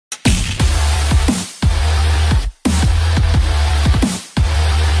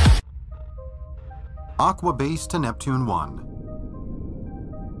Aqua Base to Neptune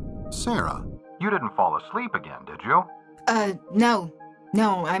 1. Sarah, you didn't fall asleep again, did you? No.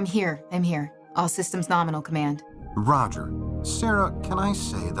 No, I'm here. All systems nominal, Command. Roger. Sarah, can I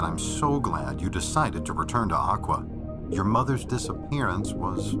say that I'm so glad you decided to return to Aqua? Your mother's disappearance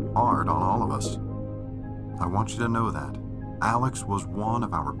was hard on all of us. I want you to know that. Alex was one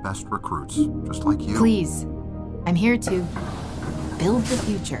of our best recruits, just like you. Please. I'm here to build the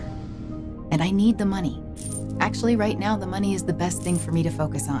future. And I need the money. Actually, right now, the money is the best thing for me to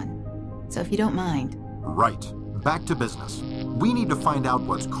focus on. So if you don't mind. Right. Back to business. We need to find out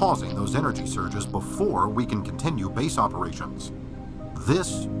what's causing those energy surges before we can continue base operations.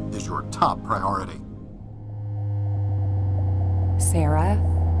 This is your top priority. Sarah?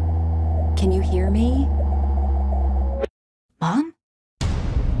 Can you hear me? Mom?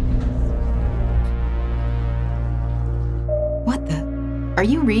 What the? Are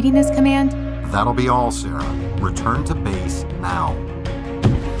you reading this, Command? That'll be all, Sarah. Return to base now.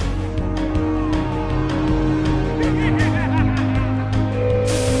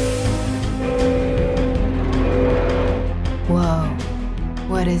 Whoa.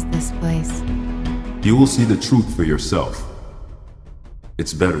 What is this place? You will see the truth for yourself.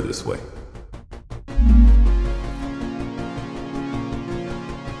 It's better this way.